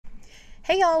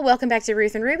Hey y'all, welcome back to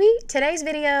Ruth and Ruby. Today's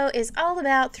video is all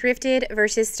about thrifted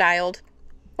versus styled,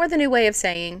 or the new way of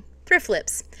saying thrift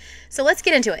flips. So let's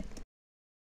get into it.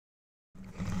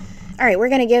 All right, we're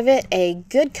going to give it a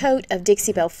good coat of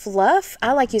Dixie Belle Fluff.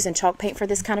 I like using chalk paint for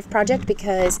this kind of project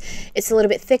because it's a little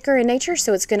bit thicker in nature,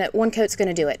 so one coat's going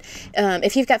to do it.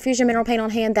 If you've got Fusion Mineral Paint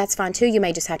on hand, that's fine too. You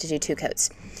may just have to do 2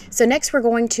 coats. So next we're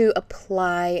going to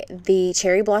apply the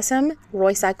Cherry Blossom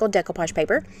Roycycled Decoupage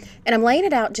paper, and I'm laying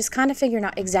it out, just kind of figuring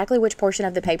out exactly which portion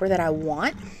of the paper that I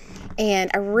want.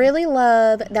 And I really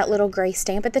love that little gray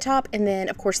stamp at the top, and then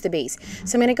of course the bees.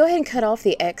 So I'm going to go ahead and cut off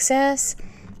the excess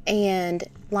and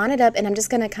line it up, and I'm just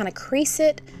going to kind of crease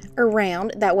it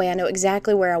around. That way I know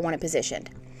exactly where I want it positioned.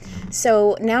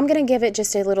 So now I'm going to give it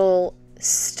just a little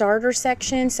starter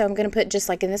section. So I'm going to put, just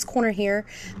like in this corner here,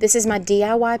 this is my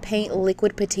DIY paint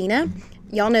liquid patina.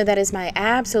 Y'all know that is my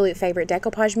absolute favorite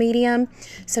decoupage medium.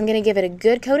 So I'm going to give it a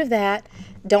good coat of that.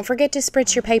 Don't forget to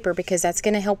spritz your paper because that's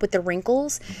going to help with the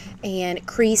wrinkles and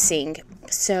creasing.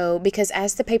 So because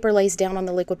as the paper lays down on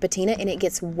the liquid patina and it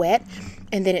gets wet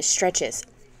and then it stretches.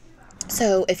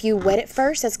 So if you wet it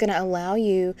first, that's going to allow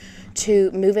you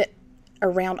to move it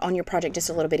around on your project just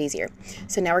a little bit easier.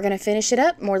 So now we're going to finish it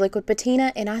up, more liquid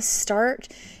patina, and I start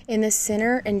in the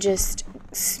center and just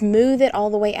smooth it all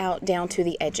the way out down to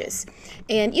the edges.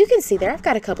 And you can see there I've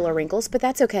got a couple of wrinkles, but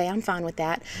that's okay. I'm fine with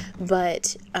that.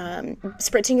 But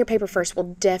spritzing your paper first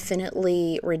will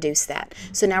definitely reduce that.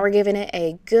 So now we're giving it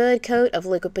a good coat of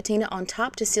liquid patina on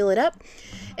top to seal it up.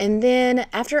 And then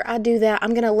after I do that,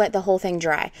 I'm going to let the whole thing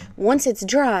dry. Once it's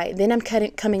dry, then I'm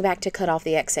coming back to cut off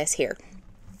the excess here.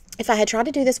 If I had tried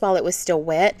to do this while it was still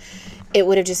wet, it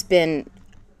would have just been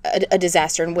a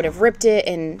disaster and would have ripped it.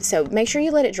 And so make sure you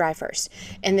let it dry first.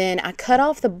 And then I cut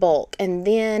off the bulk, and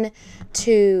then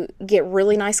to get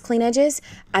really nice clean edges,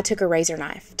 I took a razor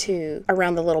knife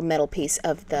around the little metal piece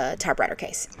of the typewriter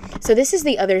case. So this is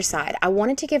the other side. I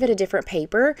wanted to give it a different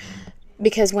paper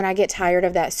because when I get tired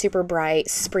of that super bright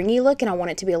springy look and I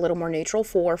want it to be a little more neutral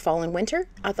for fall and winter,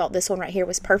 I thought this one right here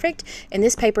was perfect. And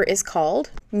this paper is called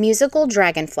Musical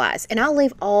Dragonflies. And I'll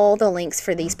leave all the links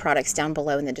for these products down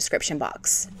below in the description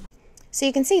box. So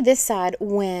you can see this side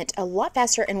went a lot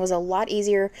faster and was a lot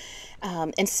easier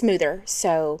and smoother.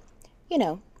 So, you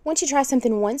know, once you try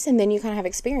something once and then you kind of have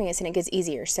experience and it gets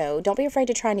easier. So don't be afraid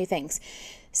to try new things.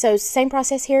 So same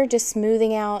process here, just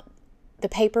smoothing out the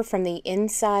paper from the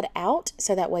inside out,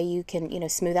 so that way you can,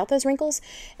 smooth out those wrinkles,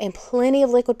 and plenty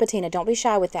of liquid patina. Don't be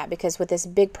shy with that, because with this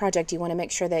big project you want to make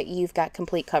sure that you've got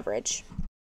complete coverage.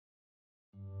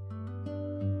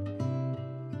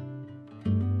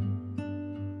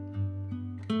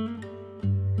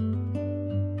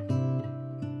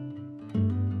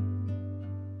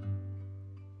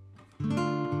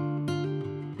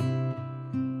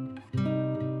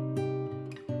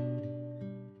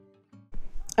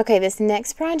 Okay, this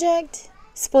next project,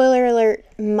 spoiler alert,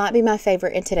 might be my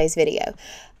favorite in today's video.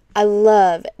 I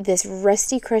love this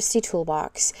rusty, crusty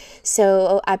toolbox.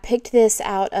 So I picked this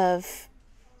out of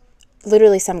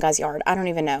literally some guy's yard. I don't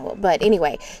even know. But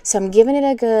anyway, so I'm giving it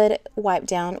a good wipe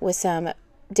down with some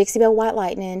Dixie Belle White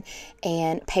Lightning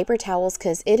and paper towels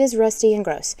because it is rusty and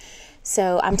gross.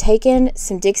 So I'm taking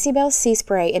some Dixie Belle Sea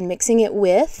Spray and mixing it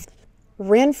with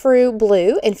Renfrew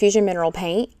Blue and Fusion Mineral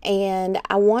Paint, and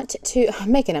I'm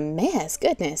making a mess,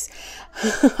 goodness.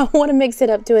 I want to mix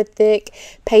it up to a thick,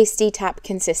 pasty type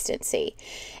consistency.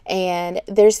 And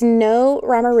there's no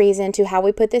rhyme or reason to how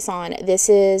we put this on. This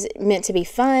is meant to be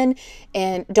fun,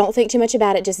 and don't think too much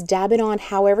about it. Just dab it on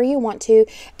however you want to.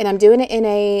 And I'm doing it in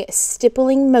a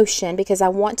stippling motion because I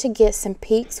want to get some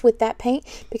peaks with that paint,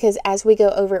 because as we go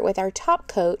over it with our top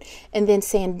coat and then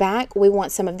sand back, we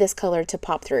want some of this color to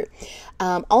pop through.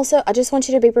 Also, I just want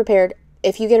you to be prepared.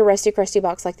 If you get a rusty, crusty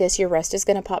box like this, your rust is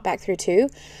going to pop back through too,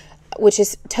 which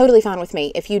is totally fine with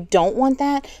me. If you don't want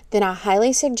that, then I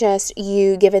highly suggest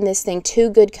you giving this thing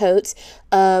 2 good coats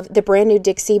of the brand new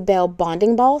Dixie Belle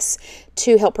Bonding Boss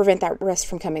to help prevent that rust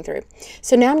from coming through.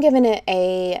 So now I'm giving it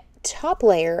a top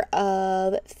layer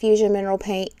of Fusion Mineral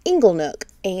Paint Inglenook,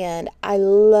 and I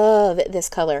love this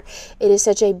color. It is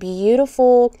such a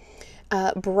beautiful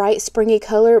bright springy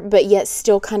color, but yet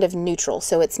still kind of neutral.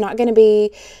 So it's not going to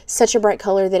be such a bright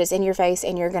color that it's in your face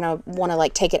and you're going to want to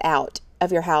like take it out of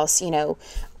your house,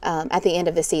 at the end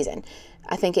of the season.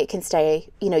 I think it can stay,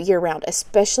 year round,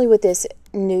 especially with this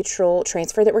neutral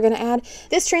transfer that we're going to add.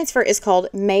 This transfer is called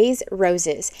Maze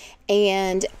Roses,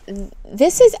 and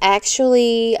this is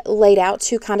actually laid out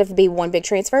to kind of be one big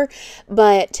transfer,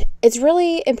 but it's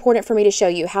really important for me to show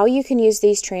you how you can use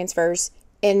these transfers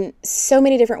in so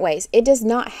many different ways. It does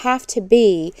not have to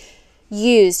be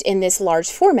used in this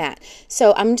large format.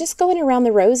 So I'm just going around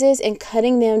the roses and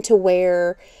cutting them to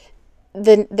where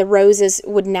the roses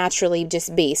would naturally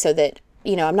just be, so that,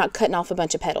 you know, I'm not cutting off a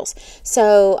bunch of petals.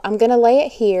 So I'm going to lay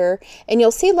it here, and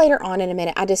you'll see later on in a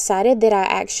minute, I decided that I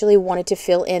actually wanted to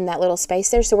fill in that little space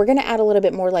there. So we're going to add a little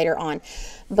bit more later on,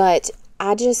 but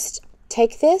I just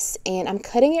take this and I'm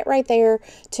cutting it right there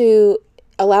to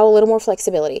allow a little more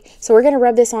flexibility. So we're going to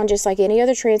rub this on just like any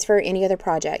other transfer, any other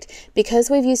project. Because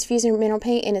we've used Fusion Mineral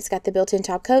Paint and it's got the built-in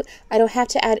top coat, I don't have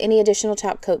to add any additional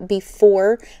top coat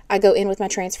before I go in with my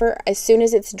transfer. As soon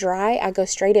as it's dry, I go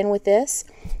straight in with this,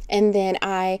 and then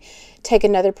I take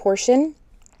another portion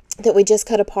that we just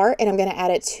cut apart, and I'm going to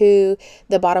add it to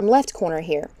the bottom left corner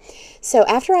here. So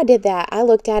after I did that, I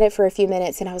looked at it for a few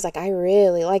minutes and I was like, I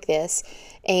really like this.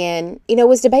 And, you know,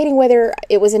 was debating whether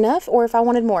it was enough or if I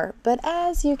wanted more. But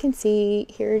as you can see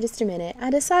here in just a minute,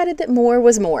 I decided that more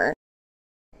was more.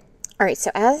 All right, so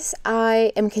as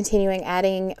I am continuing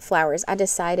adding flowers, I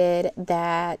decided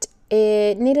that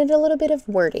it needed a little bit of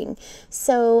wording.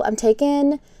 So I'm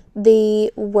taking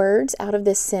the words out of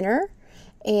this center,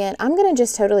 and I'm going to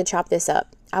just totally chop this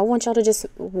up. I want y'all to just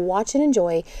watch and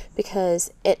enjoy,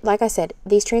 because like I said,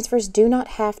 these transfers do not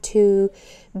have to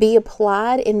be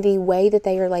applied in the way that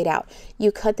they are laid out.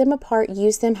 You cut them apart,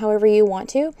 use them however you want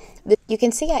to. You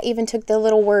can see I even took the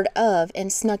little word of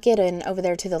and snuck it in over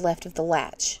there to the left of the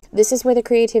latch. This is where the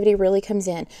creativity really comes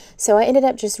in. So I ended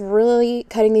up just really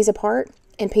cutting these apart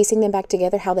and piecing them back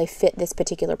together how they fit this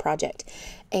particular project.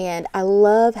 And I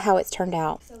love how it's turned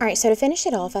out. All right, so to finish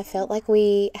it off, I felt like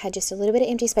we had just a little bit of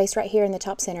empty space right here in the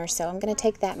top center. So I'm going to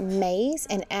take that maze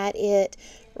and add it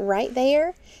right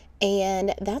there.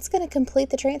 And that's going to complete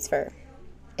the transfer.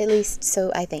 At least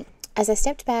so I think. As I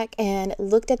stepped back and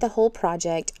looked at the whole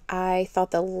project, I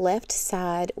thought the left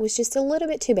side was just a little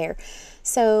bit too bare.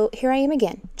 So here I am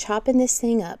again, chopping this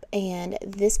thing up, and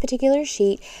this particular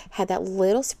sheet had that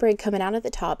little sprig coming out at the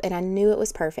top, and I knew it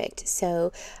was perfect.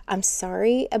 So I'm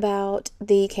sorry about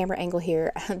the camera angle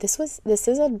here. This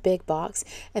is a big box,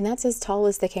 and that's as tall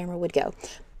as the camera would go.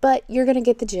 But you're going to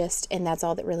get the gist, and that's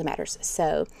all that really matters.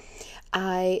 So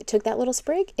I took that little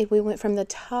sprig and we went from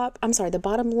the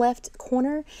bottom left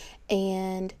corner,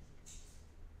 and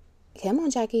come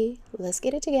on, Jackie, let's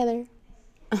get it together.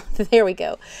 There we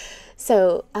go.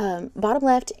 So bottom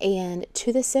left and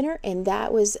to the center, and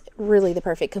that was really the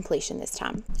perfect completion this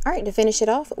time. All right, to finish it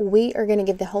off, we are going to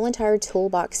give the whole entire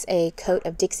toolbox a coat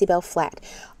of Dixie Belle Flat.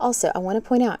 Also, I want to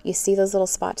point out, you see those little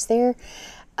spots there?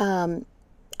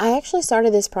 I actually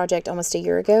started this project almost a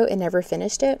year ago and never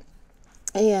finished it.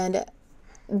 And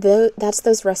that's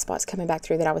those rust spots coming back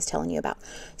through that I was telling you about.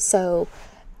 So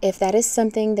if that is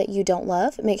something that you don't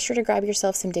love, make sure to grab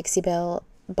yourself some Dixie Belle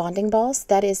bonding balls.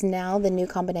 That is now the new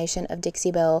combination of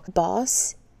Dixie Belle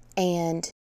Boss and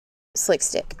Slick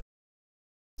Stick.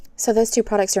 So those two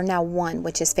products are now one,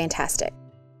 which is fantastic.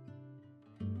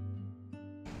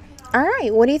 All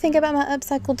right, what do you think about my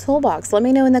upcycled toolbox? Let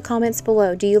me know in the comments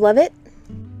below. Do you love it?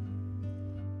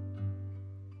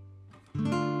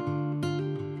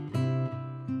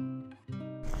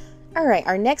 All right,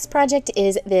 our next project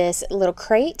is this little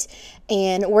crate,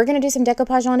 and we're going to do some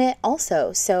decoupage on it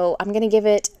also. So I'm going to give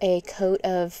it a coat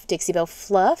of Dixie Belle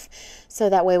Fluff, so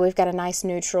that way we've got a nice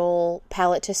neutral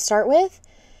palette to start with.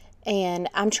 And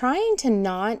I'm trying to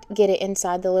not get it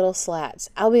inside the little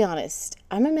slats. I'll be honest,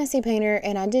 I'm a messy painter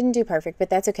and I didn't do perfect, but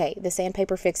that's okay. The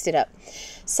sandpaper fixed it up.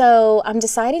 So I'm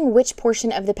deciding which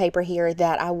portion of the paper here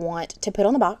that I want to put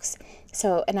on the box.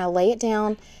 And I lay it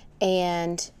down,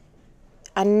 and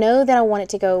I know that I want it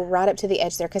to go right up to the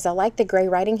edge there because I like the gray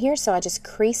writing here. So I just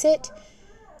crease it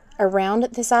around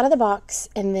the side of the box,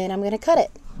 and then I'm going to cut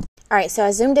it. All right, so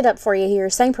I zoomed it up for you here.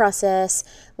 Same process,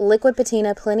 liquid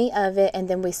patina, plenty of it, and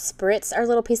then we spritz our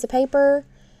little piece of paper,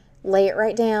 lay it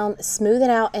right down, smooth it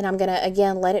out, and I'm going to,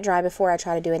 again, let it dry before I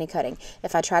try to do any cutting.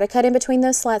 If I try to cut in between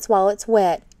those slats while it's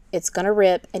wet, it's going to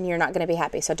rip and you're not going to be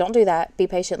happy. So don't do that. Be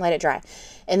patient, let it dry.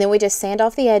 And then we just sand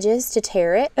off the edges to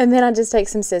tear it. And then I just take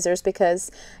some scissors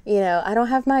because, you know, I don't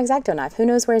have my X-Acto knife. Who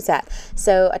knows where it's at?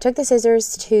 So I took the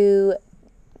scissors to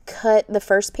cut the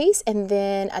first piece, and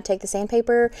then I take the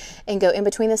sandpaper and go in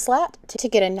between the slat to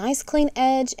get a nice clean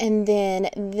edge. And then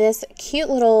this cute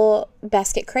little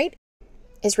basket crate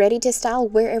is ready to style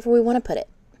wherever we want to put it.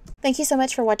 Thank you so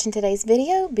much for watching today's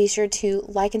video. Be sure to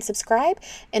like and subscribe,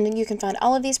 and you can find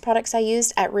all of these products I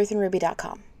used at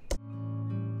ruthandruby.com.